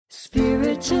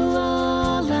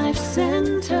Spiritual Life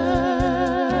Center,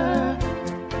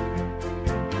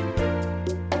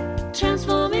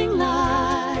 transforming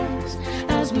lives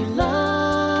as we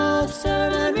love,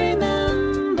 serve, and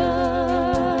remember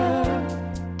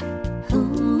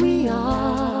who we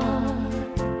are.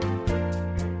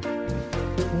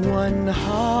 One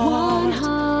heart,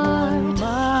 one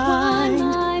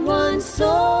mind, one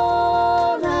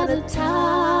soul at a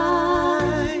time.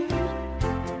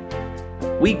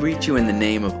 We greet you in the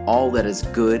name of all that is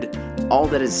good, all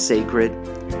that is sacred,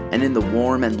 and in the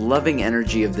warm and loving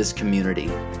energy of this community,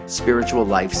 Spiritual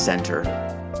Life Center.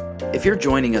 If you're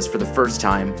joining us for the first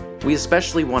time, we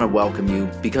especially want to welcome you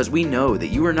because we know that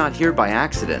you are not here by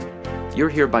accident. You're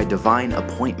here by divine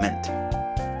appointment.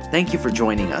 Thank you for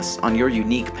joining us on your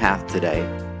unique path today,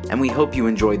 and we hope you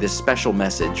enjoy this special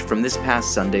message from this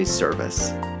past Sunday's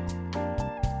service.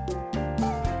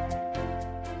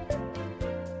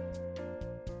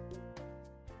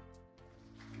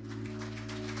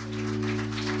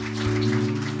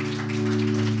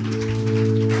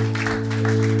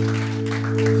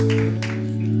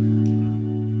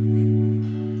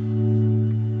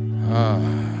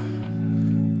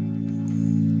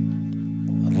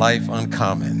 Life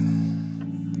Uncommon.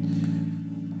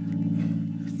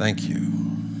 Thank you.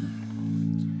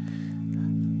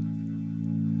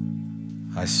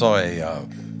 I saw a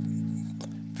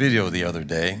video the other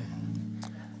day.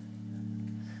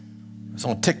 It's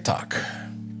on TikTok.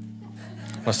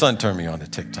 My son turned me on to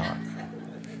TikTok.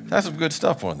 There's some good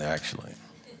stuff on there, actually.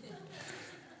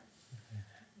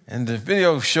 And the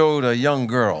video showed a young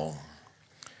girl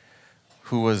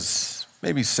who was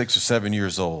maybe 6 or 7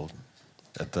 years old.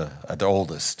 At the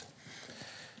oldest.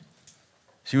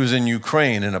 She was in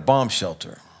Ukraine in a bomb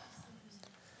shelter.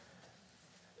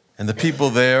 And the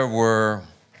people there were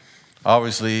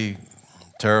obviously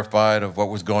terrified of what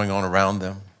was going on around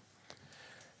them.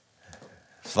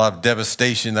 There's a lot of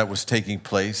devastation that was taking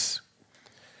place.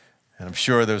 And I'm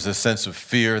sure there was a sense of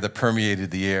fear that permeated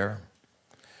the air.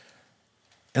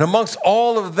 And amongst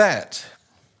all of that,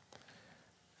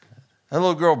 that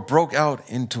little girl broke out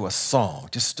into a song,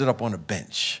 just stood up on a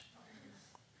bench.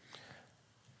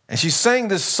 And she sang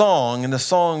this song, and the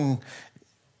song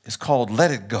is called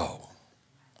Let It Go.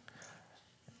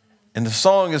 And the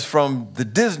song is from the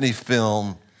Disney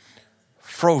film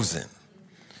Frozen.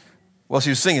 Well, she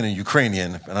was singing in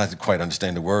Ukrainian, and I didn't quite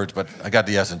understand the words, but I got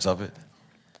the essence of it.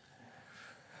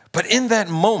 But in that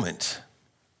moment,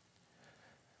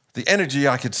 the energy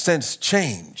I could sense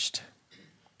changed.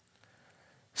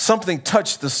 Something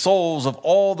touched the souls of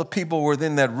all the people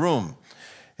within that room,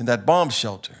 in that bomb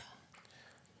shelter.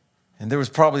 And there was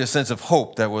probably a sense of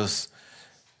hope that was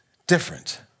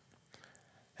different.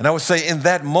 And I would say in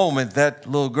that moment, that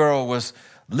little girl was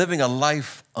living a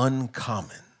life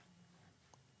uncommon.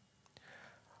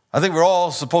 I think we're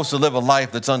all supposed to live a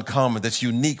life that's uncommon, that's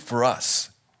unique for us.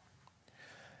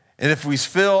 And if we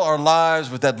fill our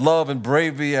lives with that love and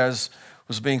bravery as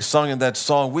was being sung in that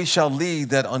song, we shall lead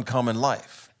that uncommon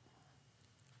life.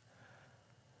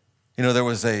 You know, there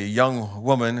was a young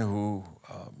woman who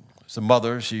was a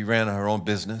mother. She ran her own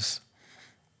business.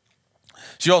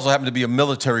 She also happened to be a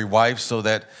military wife, so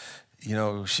that, you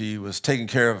know, she was taking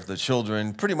care of the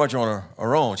children pretty much on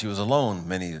her own. She was alone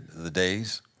many of the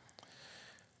days.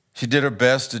 She did her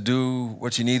best to do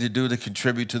what she needed to do to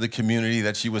contribute to the community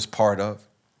that she was part of.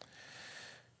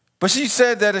 But she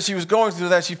said that as she was going through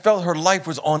that, she felt her life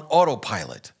was on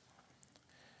autopilot.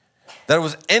 That it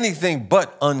was anything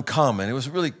but uncommon. It was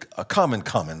really a common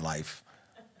life.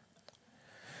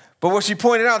 But what she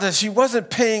pointed out is she wasn't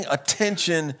paying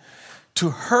attention to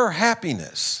her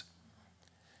happiness.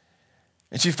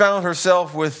 And she found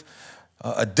herself with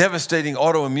a devastating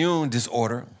autoimmune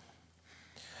disorder,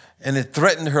 and it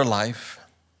threatened her life.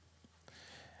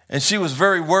 And she was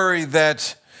very worried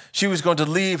that she was going to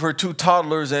leave her 2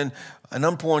 toddlers and an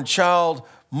unborn child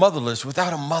motherless,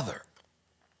 without a mother.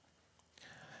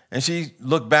 And she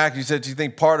looked back and she said she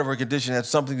think part of her condition had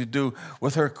something to do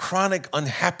with her chronic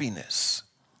unhappiness.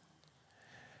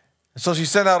 And so she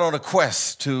set out on a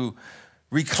quest to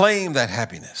reclaim that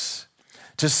happiness,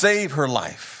 to save her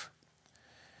life.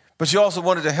 But she also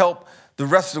wanted to help the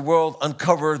rest of the world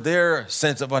uncover their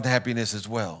sense of unhappiness as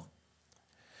well.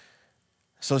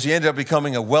 So she ended up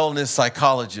becoming a wellness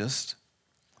psychologist,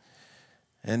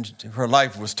 and her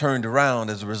life was turned around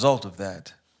as a result of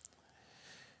that.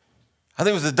 I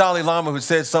think it was the Dalai Lama who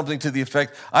said something to the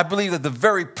effect, I believe that the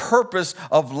very purpose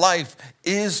of life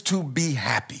is to be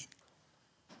happy.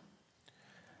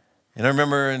 And I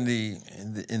remember in the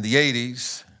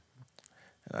 80s,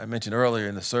 I mentioned earlier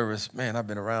in the service, man, I've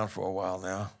been around for a while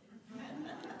now.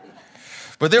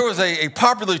 But there was a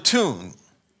popular tune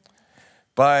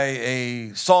by a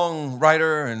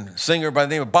songwriter and singer by the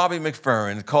name of Bobby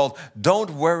McFerrin called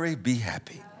Don't Worry, Be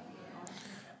Happy.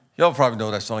 Y'all probably know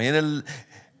that song. In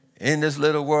this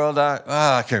little world,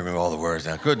 I can't remember all the words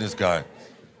now. Goodness God.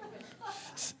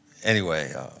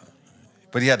 Anyway,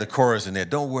 but he had the chorus in there.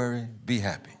 Don't worry, be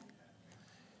happy.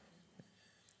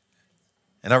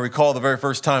 And I recall the very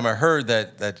first time I heard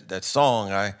that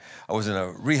song, I was in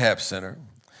a rehab center.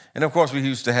 And of course, we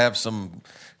used to have some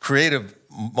creative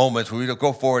moments where we'd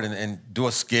go forward and do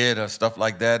a skit or stuff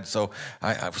like that. So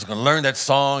I was going to learn that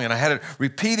song, and I had it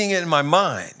repeating it in my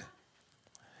mind.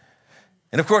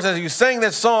 And of course, as you sang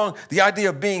that song, the idea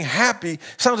of being happy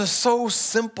sounded so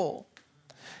simple.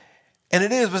 And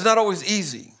it is, but it's not always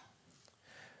easy.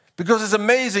 Because it's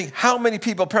amazing how many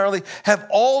people apparently have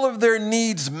all of their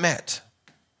needs met.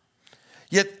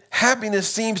 Yet happiness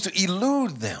seems to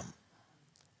elude them.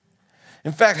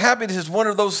 In fact, happiness is one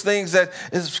of those things that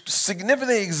is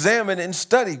significantly examined and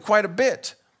studied quite a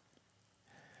bit.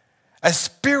 As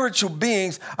spiritual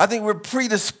beings, I think we're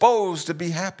predisposed to be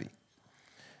happy.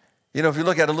 You know, if you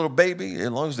look at a little baby,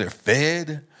 as long as they're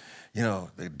fed, you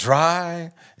know, they're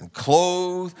dry and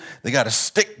clothed, they got a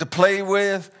stick to play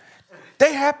with,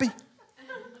 they're happy.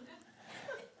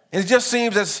 And it just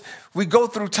seems as we go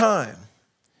through time,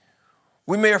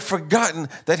 we may have forgotten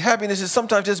that happiness is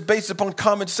sometimes just based upon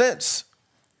common sense.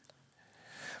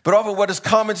 But often what is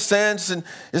common sense and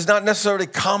is not necessarily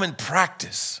common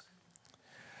practice.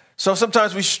 So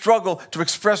sometimes we struggle to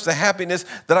express the happiness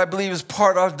that I believe is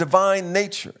part of our divine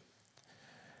nature.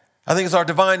 I think it's our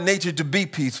divine nature to be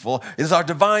peaceful. It is our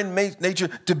divine nature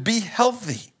to be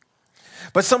healthy.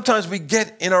 But sometimes we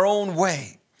get in our own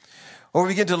way, or we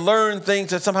begin to learn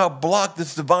things that somehow block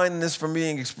this divineness from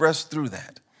being expressed through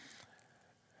that.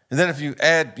 And then if you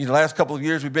add, the last couple of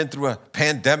years, we've been through a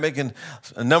pandemic, and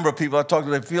a number of people I talk to,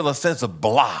 they feel a sense of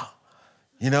blah.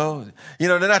 They're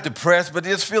not depressed, but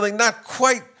they're just feeling not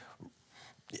quite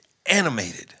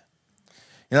animated.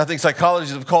 I think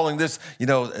psychologists are calling this,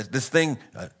 this thing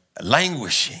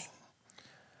languishing.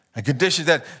 A condition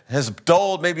that has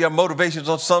dulled maybe our motivations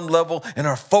on some level, and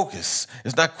our focus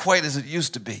is not quite as it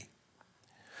used to be.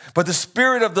 But the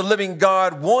Spirit of the living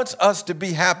God wants us to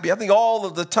be happy, I think all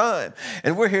of the time.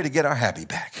 And we're here to get our happy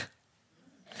back,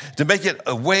 to make it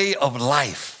a way of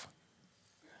life.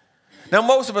 Now,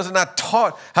 most of us are not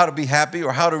taught how to be happy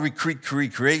or how to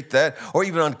recreate that or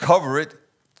even uncover it.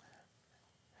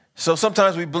 So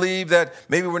sometimes we believe that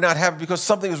maybe we're not happy because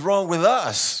something is wrong with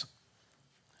us.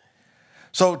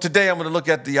 So today I'm going to look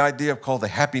at the idea called the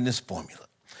happiness formula.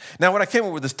 Now, when I came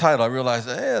up with this title, I realized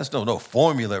there's no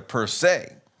formula per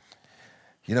se.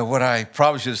 What I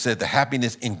probably should have said, the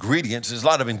happiness ingredients. There's a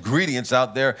lot of ingredients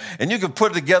out there, and you can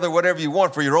put together whatever you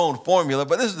want for your own formula,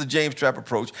 but this is the James Trapp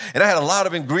approach. And I had a lot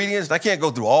of ingredients, and I can't go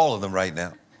through all of them right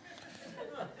now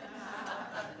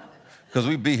because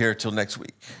we'd be here till next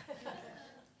week.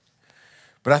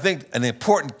 But I think an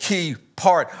important key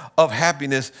part of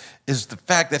happiness is the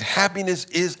fact that happiness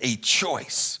is a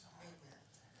choice.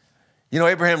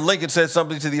 Abraham Lincoln said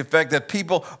something to the effect that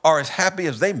people are as happy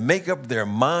as they make up their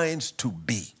minds to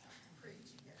be.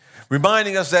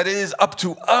 Reminding us that it is up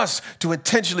to us to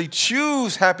intentionally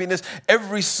choose happiness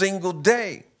every single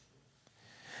day.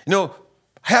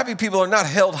 Happy people are not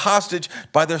held hostage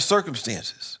by their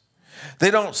circumstances.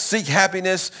 They don't seek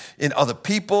happiness in other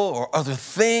people or other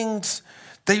things.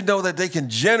 They know that they can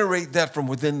generate that from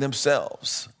within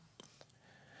themselves.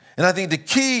 And I think the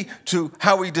key to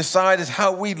how we decide is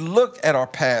how we look at our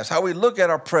past, how we look at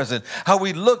our present, how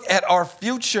we look at our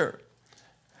future.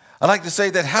 I like to say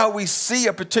that how we see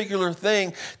a particular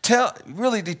thing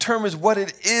really determines what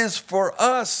it is for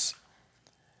us.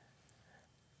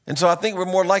 And so I think we're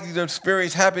more likely to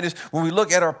experience happiness when we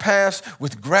look at our past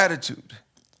with gratitude.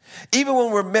 Even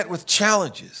when we're met with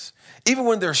challenges, even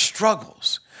when there are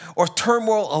struggles or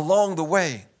turmoil along the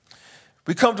way,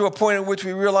 we come to a point in which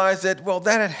we realize that,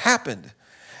 that had happened.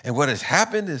 And what has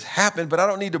happened, but I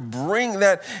don't need to bring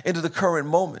that into the current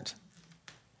moment.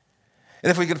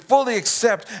 And if we can fully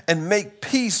accept and make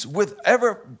peace with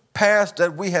every past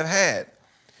that we have had,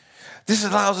 this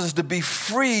allows us to be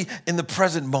free in the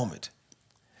present moment.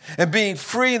 And being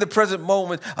free in the present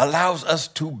moment allows us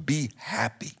to be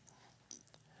happy.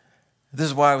 This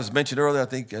is why I was mentioned earlier, I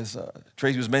think, as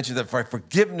Tracy was mentioning, that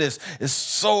forgiveness is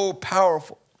so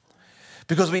powerful.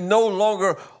 Because we no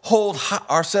longer hold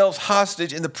ourselves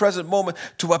hostage in the present moment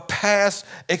to a past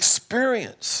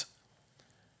experience.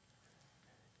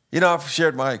 I've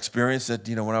shared my experience that,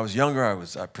 when I was younger,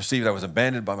 I perceived I was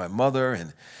abandoned by my mother.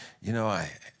 And, I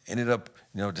ended up,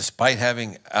 despite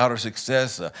having outer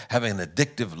success, having an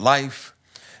addictive life.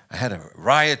 I had a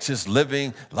riotous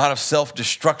living, a lot of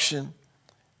self-destruction.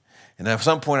 And at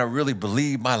some point, I really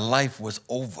believed my life was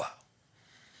over.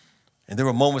 And there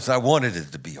were moments I wanted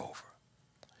it to be over.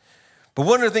 But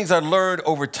one of the things I learned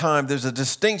over time, there's a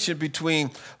distinction between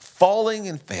falling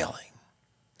and failing.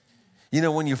 You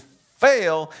know, when you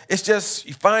fail, it's just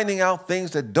finding out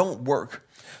things that don't work,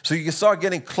 so you can start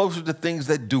getting closer to things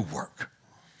that do work.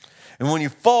 And when you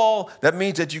fall, that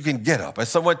means that you can get up. As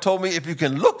someone told me, if you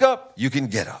can look up, you can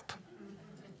get up.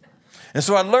 And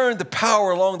so I learned the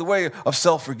power along the way of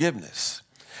self-forgiveness.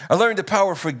 I learned the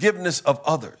power of forgiveness of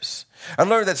others. I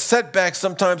learned that setbacks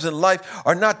sometimes in life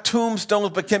are not tombstones,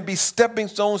 but can be stepping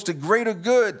stones to greater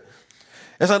good.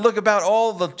 As I look about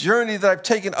all the journey that I've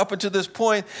taken up until this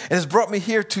point, it has brought me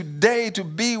here today to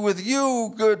be with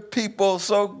you, good people.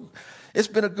 So it's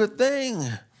been a good thing.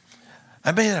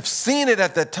 I may have seen it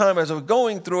at that time as I was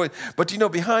going through it, but you know,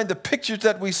 behind the pictures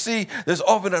that we see, there's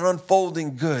often an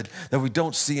unfolding good that we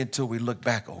don't see until we look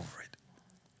back over it.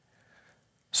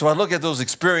 So I look at those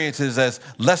experiences as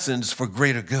lessons for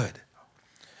greater good.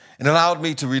 It allowed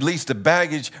me to release the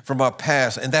baggage from our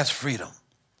past, and that's freedom.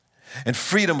 And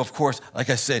freedom, of course, like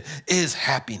I said, is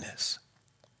happiness.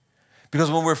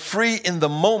 Because when we're free in the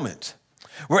moment,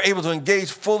 we're able to engage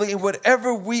fully in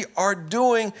whatever we are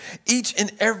doing each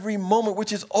and every moment,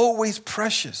 which is always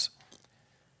precious.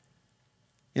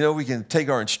 You know, we can take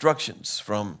our instructions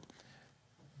from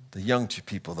the young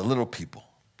people, the little people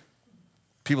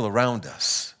around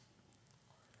us.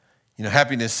 You know,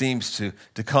 happiness seems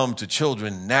to come to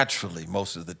children naturally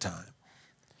most of the time.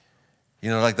 You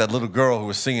know, like that little girl who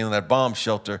was singing in that bomb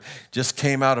shelter just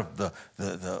came out of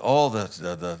all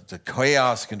the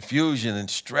chaos, confusion, and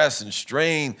stress and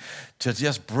strain to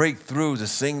just break through, to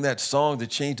sing that song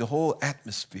that changed the whole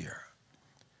atmosphere.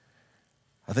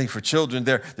 I think for children,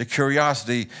 their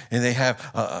curiosity, and they have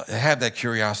that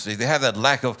curiosity. They have that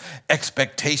lack of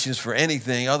expectations for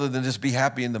anything other than just be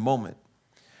happy in the moment.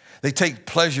 They take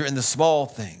pleasure in the small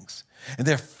things, and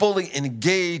they're fully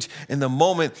engaged in the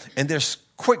moment, and they're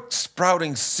quick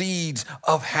sprouting seeds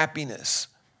of happiness.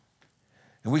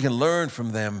 And we can learn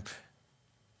from them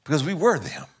because we were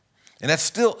them, and that's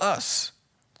still us.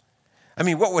 I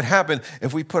mean, what would happen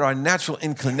if we put our natural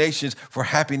inclinations for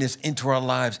happiness into our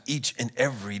lives each and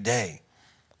every day?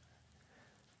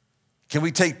 Can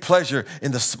we take pleasure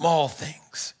in the small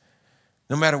things,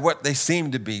 no matter what they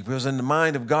seem to be? Because in the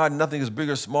mind of God, nothing is big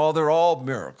or small. They're all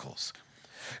miracles.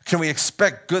 Can we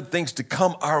expect good things to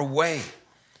come our way?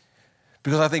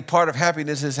 Because I think part of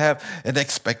happiness is have an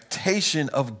expectation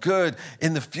of good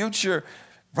in the future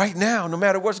right now, no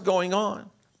matter what's going on.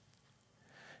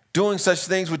 Doing such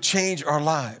things would change our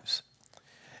lives.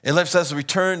 It lets us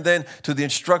return then to the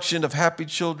instruction of happy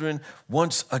children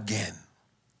once again.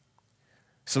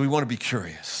 So we want to be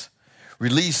curious.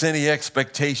 Release any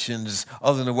expectations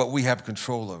other than what we have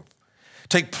control of.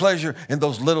 Take pleasure in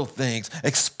those little things.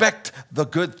 Expect the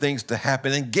good things to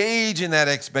happen. Engage in that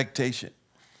expectation.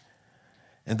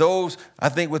 And those, I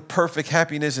think, with perfect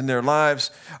happiness in their lives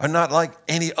are not like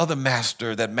any other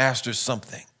master that masters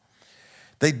something.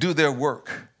 They do their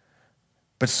work,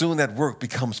 but soon that work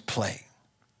becomes play.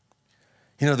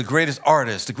 You know, the greatest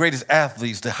artists, the greatest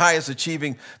athletes, the highest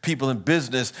achieving people in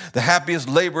business, the happiest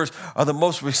laborers are the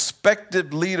most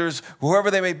respected leaders,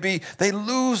 whoever they may be. They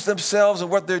lose themselves in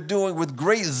what they're doing with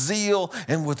great zeal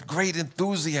and with great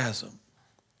enthusiasm.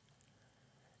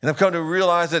 And I've come to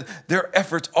realize that their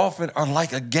efforts often are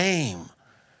like a game.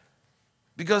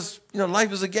 Because, you know,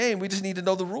 life is a game. We just need to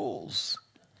know the rules.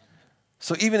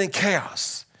 So even in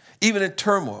chaos, even in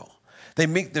turmoil, they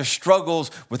meet their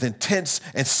struggles with intense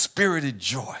and spirited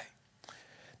joy.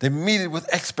 They meet it with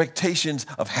expectations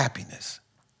of happiness.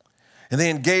 And they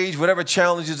engage whatever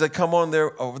challenges that come on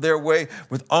their way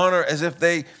with honor as if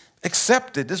they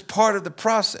accept it. This is part of the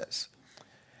process.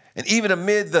 And even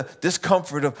amid the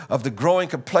discomfort of the growing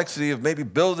complexity of maybe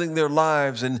building their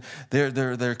lives and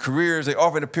their careers, they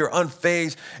often appear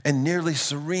unfazed and nearly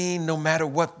serene no matter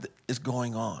what is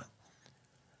going on.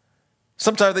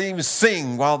 Sometimes they even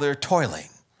sing while they're toiling.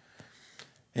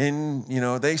 And, you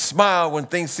know, they smile when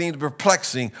things seem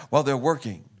perplexing while they're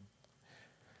working.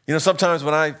 You know, sometimes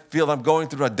when I feel I'm going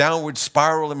through a downward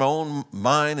spiral in my own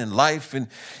mind and life, and,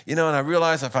 you know, and I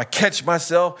realize if I catch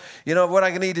myself, you know, what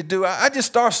I need to do, I just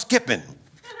start skipping.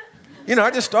 You know,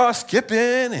 I just start skipping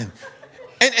and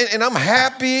I'm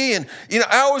happy. And, you know,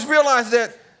 I always realize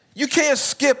that you can't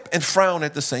skip and frown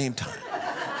at the same time.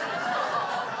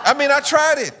 I mean, I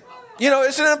tried it. You know,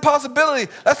 it's an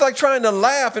impossibility. That's like trying to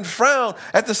laugh and frown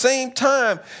at the same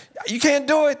time. You can't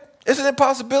do it. It's an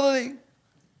impossibility.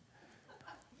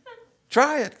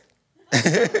 Try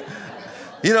it.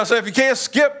 You know, so if you can't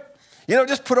skip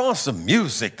Just put on some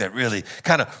music that really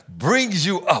kind of brings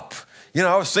you up.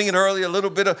 I was singing earlier a little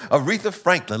bit of Aretha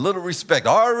Franklin, Little Respect,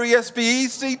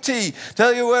 R-E-S-P-E-C-T,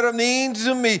 tell you what it means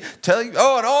to me, and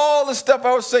all the stuff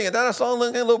I was singing. Then I saw a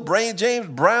little brain, James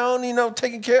Brown,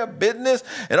 taking care of business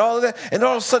and all of that. And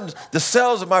all of a sudden, the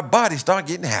cells of my body start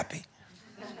getting happy.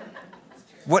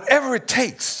 Whatever it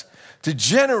takes to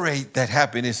generate that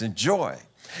happiness and joy.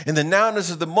 And the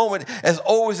nowness of the moment is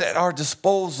always at our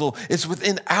disposal. It's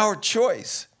within our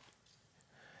choice.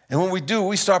 And when we do,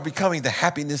 we start becoming the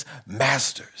happiness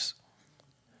masters.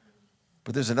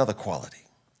 But there's another quality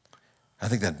I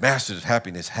think that masters of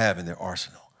happiness have in their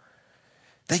arsenal.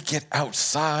 They get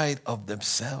outside of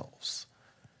themselves.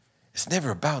 It's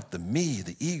never about the me,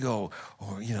 the ego,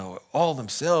 or, all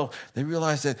themselves. They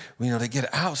realize that, they get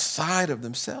outside of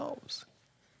themselves.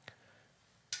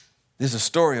 There's a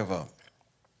story of a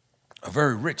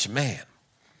very rich man.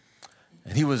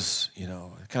 And he was,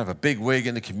 kind of a big wig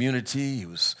in the community. He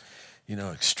was,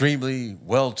 extremely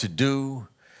well-to-do.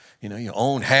 He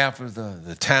owned half of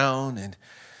the town. And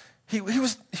he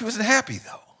wasn't happy,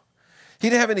 though. He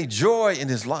didn't have any joy in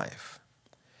his life.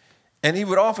 And he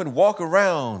would often walk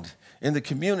around in the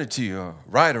community or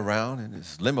ride around in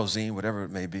his limousine, whatever it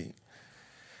may be.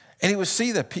 And he would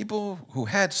see that people who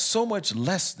had so much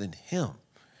less than him,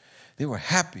 they were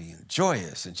happy and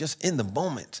joyous and just in the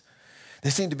moment.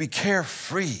 They seemed to be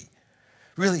carefree,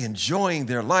 really enjoying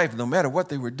their life no matter what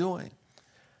they were doing.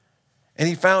 And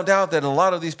he found out that a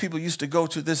lot of these people used to go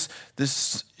to this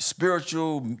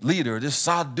spiritual leader, this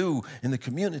sadhu in the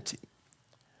community.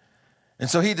 And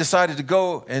so he decided to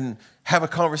go and have a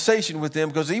conversation with them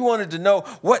because he wanted to know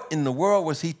what in the world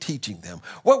was he teaching them?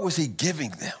 What was he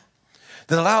giving them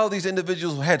that allowed these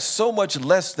individuals who had so much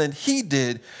less than he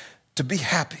did to be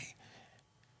happy?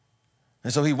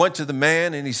 And so he went to the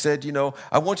man and he said,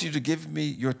 I want you to give me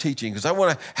your teaching because I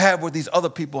want to have what these other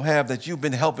people have that you've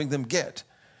been helping them get.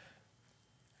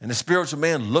 And the spiritual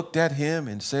man looked at him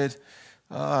and said,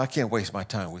 I can't waste my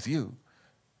time with you.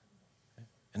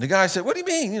 And the guy said, what do you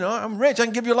mean? I'm rich. I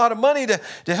can give you a lot of money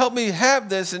to help me have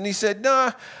this. And he said,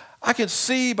 I can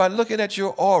see by looking at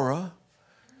your aura,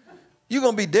 you're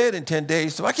going to be dead in 10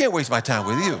 days, so I can't waste my time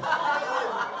with you.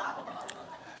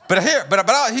 But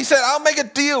he said, I'll make a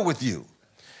deal with you.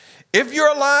 If you're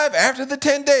alive after the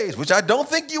 10 days, which I don't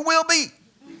think you will be,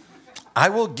 I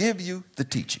will give you the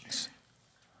teachings.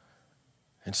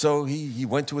 And so he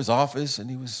went to his office and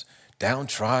he was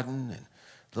downtrodden and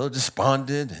a little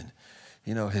despondent. And,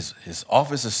 his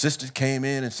office assistant came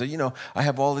in and said, I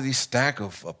have all of these stack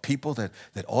of people that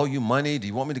owe you money. Do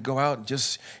you want me to go out and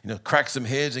just, crack some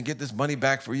heads and get this money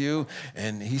back for you?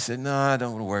 And he said, no,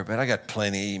 don't worry about it. I got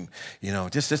plenty.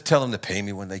 Just tell them to pay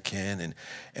me when they can.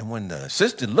 And when the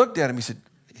assistant looked at him,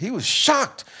 he was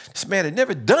shocked. This man had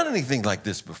never done anything like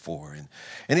this before.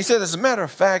 And he said, as a matter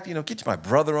of fact, get my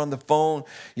brother on the phone.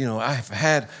 I've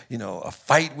had, a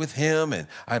fight with him, and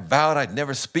I vowed I'd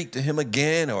never speak to him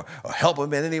again or help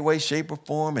him in any way, shape, or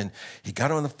form. And he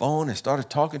got on the phone and started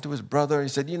talking to his brother. He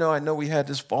said, I know we had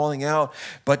this falling out,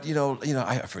 but,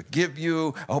 I forgive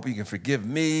you. I hope you can forgive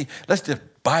me. Let's just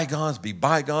bygones be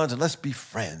bygones and let's be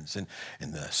friends. And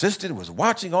the assistant was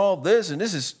watching all this, and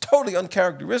this is totally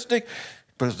uncharacteristic.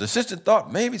 But the assistant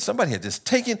thought maybe somebody had just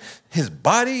taken his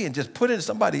body and just put it in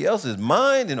somebody else's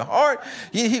mind and heart.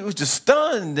 He was just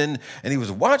stunned, and he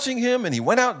was watching him, and he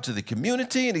went out into the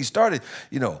community, and he started,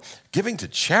 giving to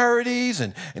charities,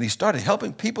 and he started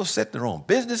helping people set their own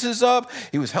businesses up.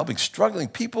 He was helping struggling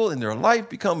people in their life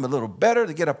become a little better,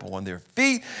 to get up on their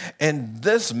feet. And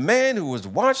this man who was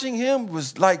watching him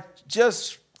was like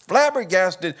just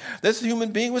flabbergasted this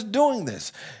human being was doing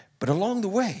this. But along the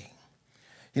way,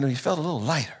 he felt a little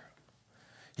lighter.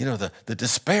 The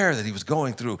despair that he was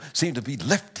going through seemed to be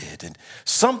lifted, and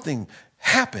something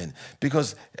happened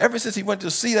because ever since he went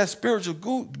to see that spiritual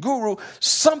guru,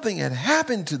 something had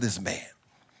happened to this man.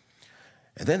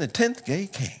 And then the 10th day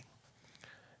came,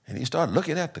 and he started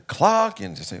looking at the clock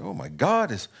and just saying, oh my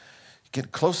God, it's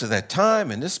getting close to that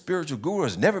time, and this spiritual guru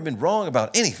has never been wrong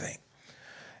about anything.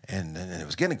 And it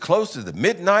was getting close to the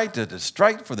midnight to the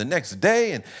strike for the next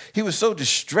day. And he was so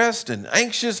distressed and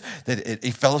anxious that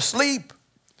he fell asleep.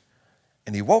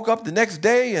 And he woke up the next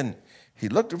day and he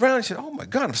looked around and said, oh my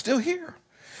God, I'm still here.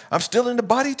 I'm still in the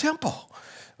body temple.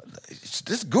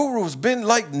 This guru has been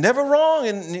like never wrong,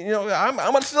 and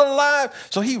I'm still alive.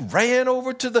 So he ran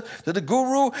over to the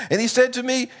guru, and he said to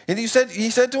me, and he said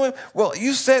to him, well,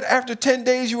 you said after 10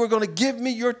 days you were going to give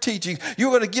me your teachings. You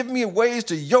were going to give me ways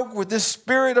to yoke with this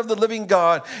spirit of the living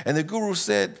God. And the guru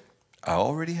said, I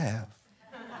already have.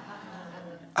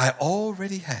 I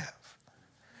already have.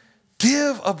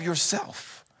 Give of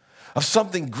yourself. of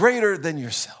something greater than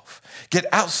yourself. Get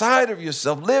outside of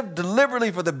yourself. Live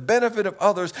deliberately for the benefit of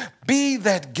others. Be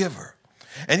that giver,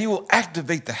 and you will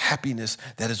activate the happiness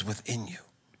that is within you.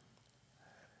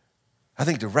 I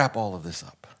think to wrap all of this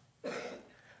up,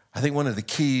 I think one of the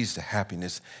keys to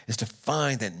happiness is to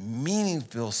find that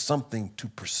meaningful something to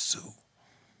pursue.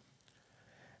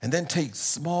 And then take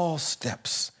small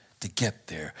steps to get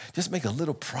there. Just make a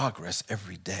little progress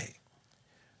every day.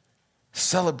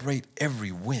 Celebrate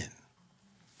every win.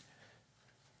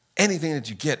 Anything that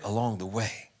you get along the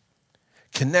way.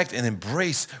 Connect and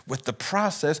embrace with the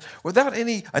process without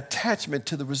any attachment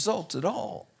to the results at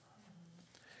all.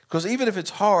 Because even if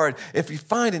it's hard, if you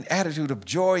find an attitude of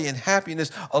joy and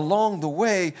happiness along the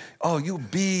way, you'll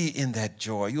be in that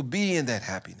joy. You'll be in that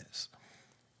happiness.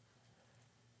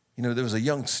 You know, there was a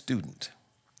young student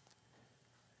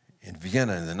in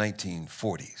Vienna in the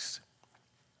 1940s.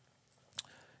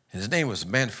 And his name was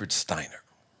Manfred Steiner.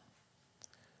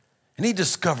 And he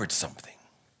discovered something.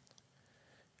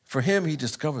 For him, he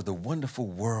discovered the wonderful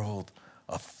world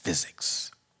of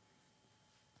physics.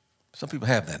 Some people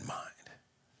have that in mind.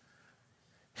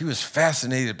 He was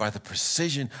fascinated by the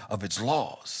precision of its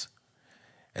laws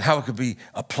and how it could be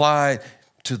applied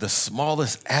to the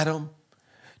smallest atom,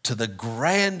 to the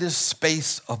grandest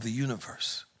space of the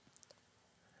universe.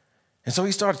 And so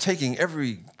he started taking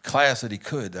every class that he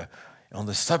could on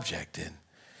the subject. And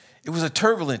it was a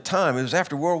turbulent time. It was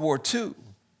after World War II.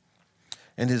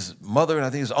 And his mother and I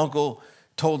think his uncle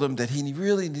told him that he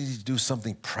really needed to do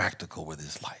something practical with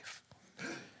his life.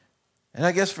 And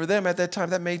I guess for them at that time,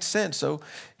 that made sense. So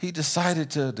he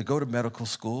decided to go to medical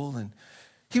school, and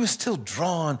he was still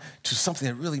drawn to something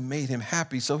that really made him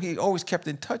happy. So he always kept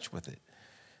in touch with it.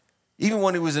 Even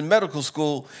when he was in medical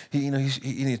school, he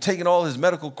had taken all his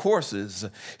medical courses.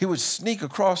 He would sneak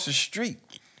across the street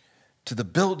to the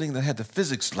building that had the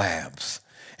physics labs.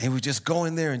 And he would just go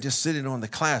in there and just sit in on the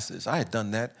classes. I had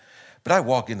done that. But I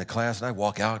walk in the class and I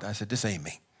walk out. I said, this ain't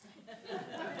me.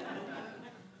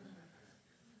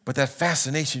 But that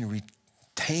fascination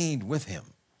retained with him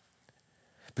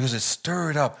because it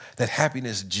stirred up that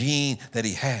happiness gene that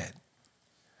he had.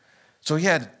 So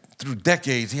through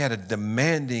decades, he had a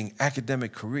demanding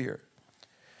academic career.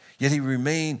 Yet he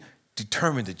remained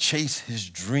determined to chase his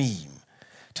dream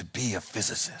to be a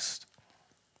physicist.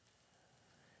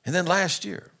 And then last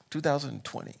year,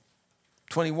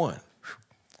 2021,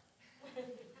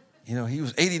 he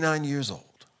was 89 years old.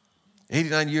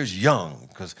 89 years young,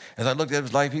 because as I looked at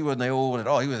his life, he wasn't old at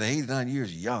all. He was 89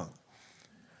 years young.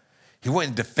 He went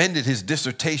and defended his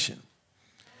dissertation,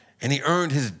 and he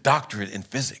earned his doctorate in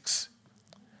physics.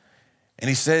 And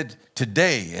he said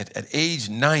today, at age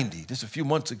 90, just a few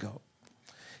months ago,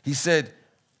 he said,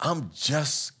 I'm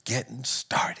just getting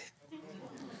started.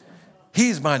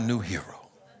 He's my new hero.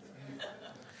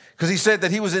 Because he said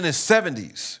that he was in his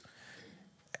 70s,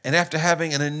 and after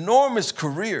having an enormous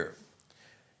career,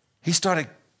 he started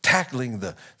tackling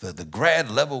the grad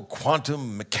level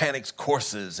quantum mechanics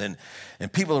courses, and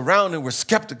people around him were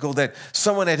skeptical that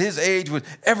someone at his age would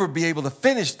ever be able to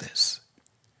finish this.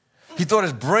 He thought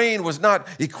his brain was not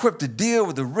equipped to deal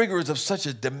with the rigors of such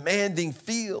a demanding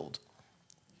field.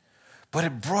 But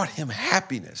it brought him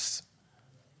happiness.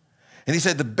 And he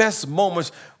said the best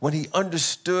moments when he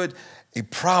understood a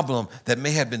problem that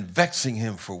may have been vexing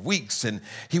him for weeks, and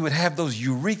he would have those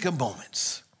eureka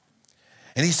moments.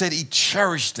 And he said he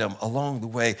cherished them along the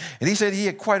way. And he said he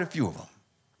had quite a few of them.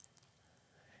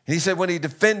 And he said when he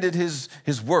defended his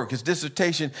work, his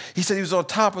dissertation, he said he was on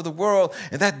top of the world,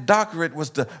 and that doctorate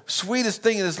was the sweetest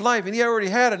thing in his life. And he already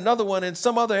had another one in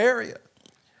some other area.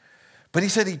 But he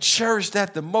said he cherished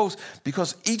that the most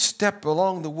because each step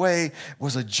along the way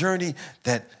was a journey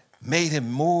that made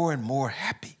him more and more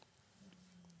happy.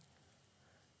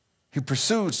 He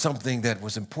pursued something that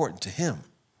was important to him.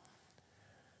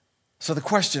 So the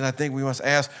question I think we must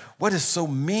ask, what is so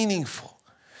meaningful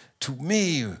to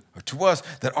me or to us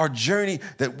that our journey,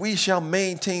 that we shall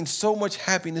maintain so much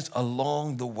happiness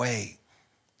along the way?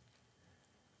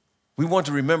 We want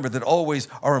to remember that always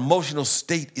our emotional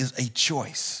state is a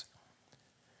choice.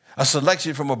 A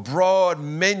selection from a broad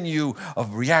menu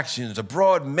of reactions, a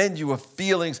broad menu of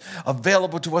feelings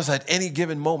available to us at any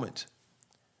given moment.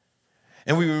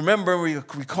 And we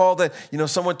recall that,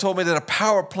 someone told me that a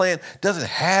power plant doesn't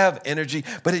have energy,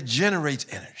 but it generates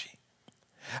energy.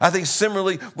 I think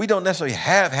similarly, we don't necessarily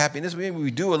have happiness. Maybe we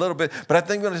do a little bit, but I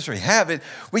think we don't necessarily have it.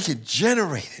 We can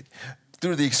generate it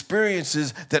through the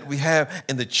experiences that we have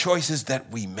and the choices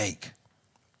that we make.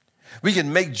 We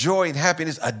can make joy and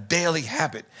happiness a daily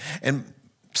habit, and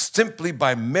simply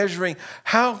by measuring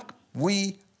how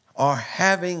we are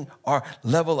having our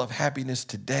level of happiness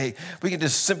today. We can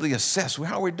just simply assess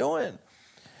how we're doing.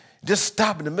 Just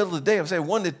stop in the middle of the day and say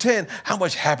 1 to 10, how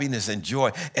much happiness and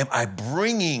joy am I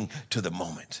bringing to the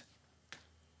moment?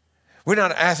 We're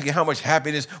not asking how much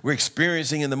happiness we're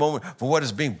experiencing in the moment for what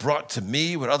is being brought to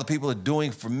me, what other people are doing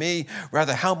for me.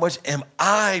 Rather, how much am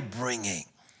I bringing?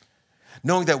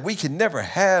 Knowing that we can never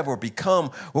have or become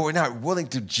what we're not willing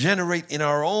to generate in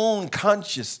our own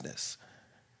consciousness.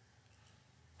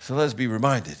 So let's be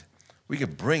reminded, we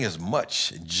can bring as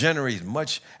much and generate as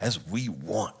much as we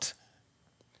want.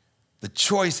 The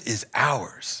choice is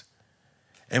ours.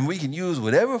 And we can use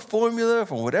whatever formula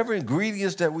from whatever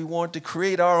ingredients that we want to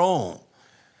create our own.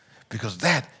 Because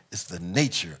that is the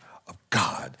nature of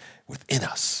God within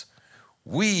us.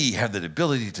 We have the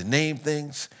ability to name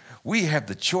things. We have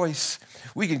the choice.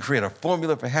 We can create a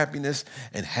formula for happiness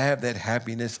and have that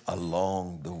happiness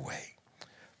along the way.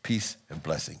 Peace and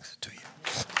blessings to you.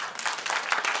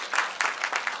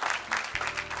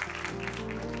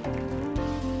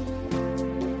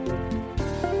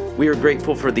 We are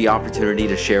grateful for the opportunity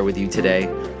to share with you today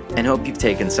and hope you've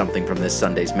taken something from this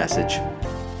Sunday's message.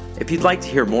 If you'd like to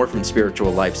hear more from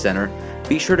Spiritual Life Center,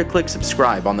 be sure to click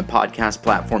subscribe on the podcast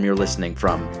platform you're listening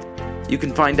from. You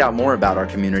can find out more about our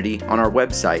community on our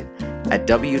website at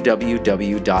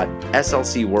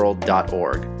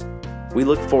www.slcworld.org. We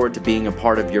look forward to being a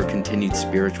part of your continued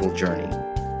spiritual journey.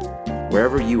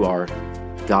 Wherever you are,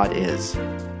 God is,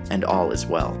 and all is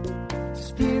well.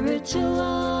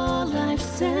 Spiritual Life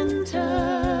Center,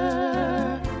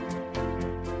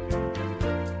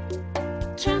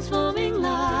 transforming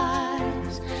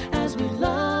lives as we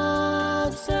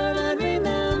love, serve, and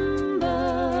remember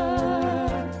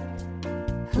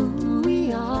who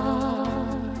we are.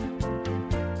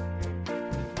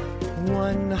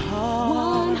 One heart.